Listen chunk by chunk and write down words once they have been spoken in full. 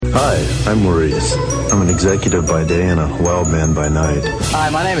Hi, I'm Maurice. I'm an executive by day and a wild man by night. Hi,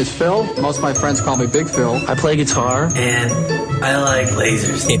 my name is Phil. Most of my friends call me Big Phil. I play guitar. And I like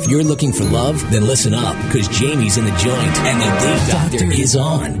lasers. If you're looking for love, then listen up, because Jamie's in the joint, and the Date Doctor is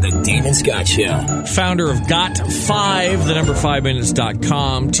on The Damon Scott Show. Founder of Got5, the number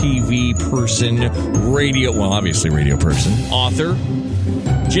 5minutes.com, TV person, radio, well, obviously radio person, author.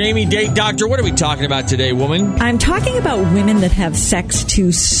 Jaimy, Date Doctor, what are we talking about today, woman? I'm talking about women that have sex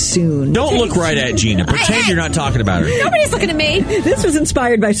too soon. Don't look right at Gina. Pretend you're not talking about her. Nobody's looking at me. This was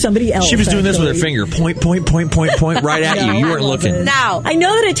inspired by somebody else. She was doing this with her finger. Point, right at you. You weren't looking. No. I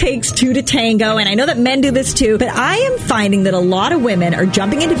know that it takes two to tango, and I know that men do this too, but I am finding that a lot of women are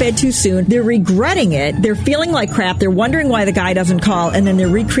jumping into bed too soon. They're regretting it. They're feeling like crap. They're wondering why the guy doesn't call, and then they're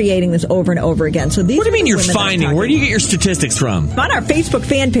recreating this over and over again. So these What do you mean you're finding? Where do you get your statistics from? On our Facebook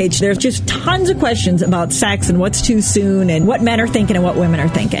fan page, there's just tons of questions about sex and what's too soon and what men are thinking and what women are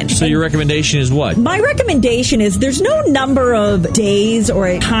thinking. So your recommendation is what? My recommendation is there's no number of days or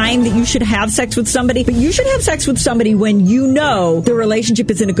a time that you should have sex with somebody, but you should have sex with somebody when you know the relationship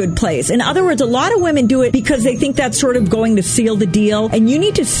is in a good place. In other words, a lot of women do it because they think that's sort of going to seal the deal, and you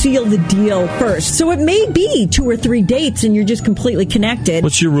need to seal the deal first. So it may be 2 or 3 dates and you're just completely connected.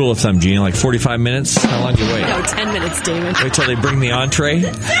 What's your rule of thumb, Gina? Like 45 minutes? How long do you wait? No, 10 minutes, Damon. Wait till they bring the entree?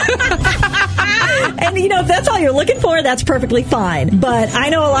 And, if that's all you're looking for, that's perfectly fine. But I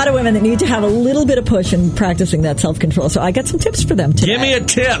know a lot of women that need to have a little bit of push in practicing that self-control. So I got some tips for them today. Give me a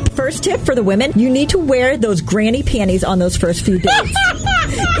tip. First tip for the women, you need to wear those granny panties on those first few dates.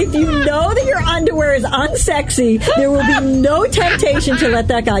 If you know that your underwear is unsexy, there will be no temptation to let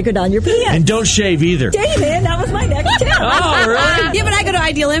that guy go down your pants. And don't shave either. Damon, that was my next tip. Oh, really? Yeah, but I go to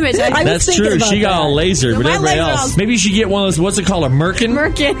Ideal Image. That's true. She got all lasered, but My everybody laser else. else. Maybe you should get one of those, what's it called, a merkin?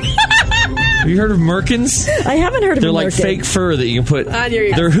 Have you heard of merkins? I haven't heard of They're a like merkin. fake fur that you can put. On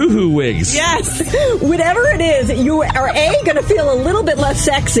your- They're hoo-hoo wigs. Yes. Whatever it is, you are A, going to feel a little bit less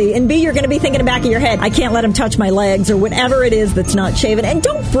sexy, and B, you're going to be thinking in the back of your head, I can't let him touch my legs, or whatever it is that's not shaven. And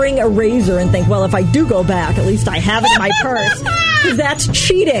don't bring a razor and think, well, if I do go back, at least I have it in my purse. Because that's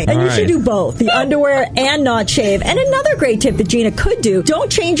cheating. And All you should right. do both, the underwear and not shave. And another great tip that Gina could do,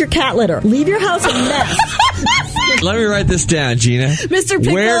 don't change your cat litter. Leave your house a mess. Let me write this down, Gina. Mr.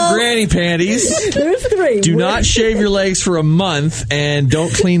 Pickles. Wear granny panties. There's 3. Do not shave your legs for a month, and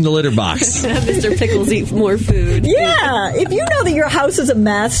don't clean the litter box. Mr. Pickles eat more food. Yeah, if you know that your house is a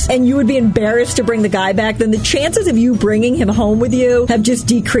mess and you would be embarrassed to bring the guy back, then the chances of you bringing him home with you have just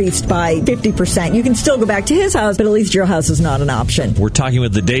decreased by 50%. You can still go back to his house, but at least your house is not an option. We're talking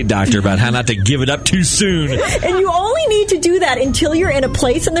with the date doctor about how not to give it up too soon. And you only need to do that until you're in a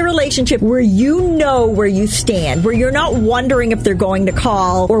place in the relationship where you know where you stand, where you're not wondering if they're going to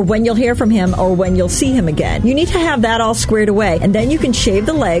call or when you'll hear from him or when you'll see him again. You need to have that all squared away. And then you can shave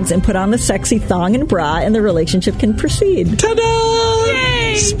the legs and put on the sexy thong and bra, and the relationship can proceed. Ta-da!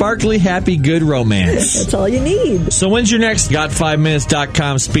 Yay! Sparkly, happy, good romance. That's all you need. So when's your next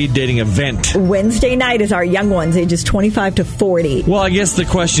Got5minutes.com speed dating event? Wednesday night is our young ones, ages 25 to 40. Well, I guess the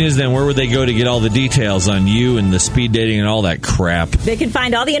question is then, where would they go to get all the details on you and the speed dating and all that crap? They can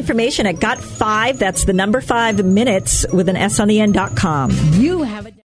find all the information at Got5, that's the number 5 minutes with an S on the end.com. You have a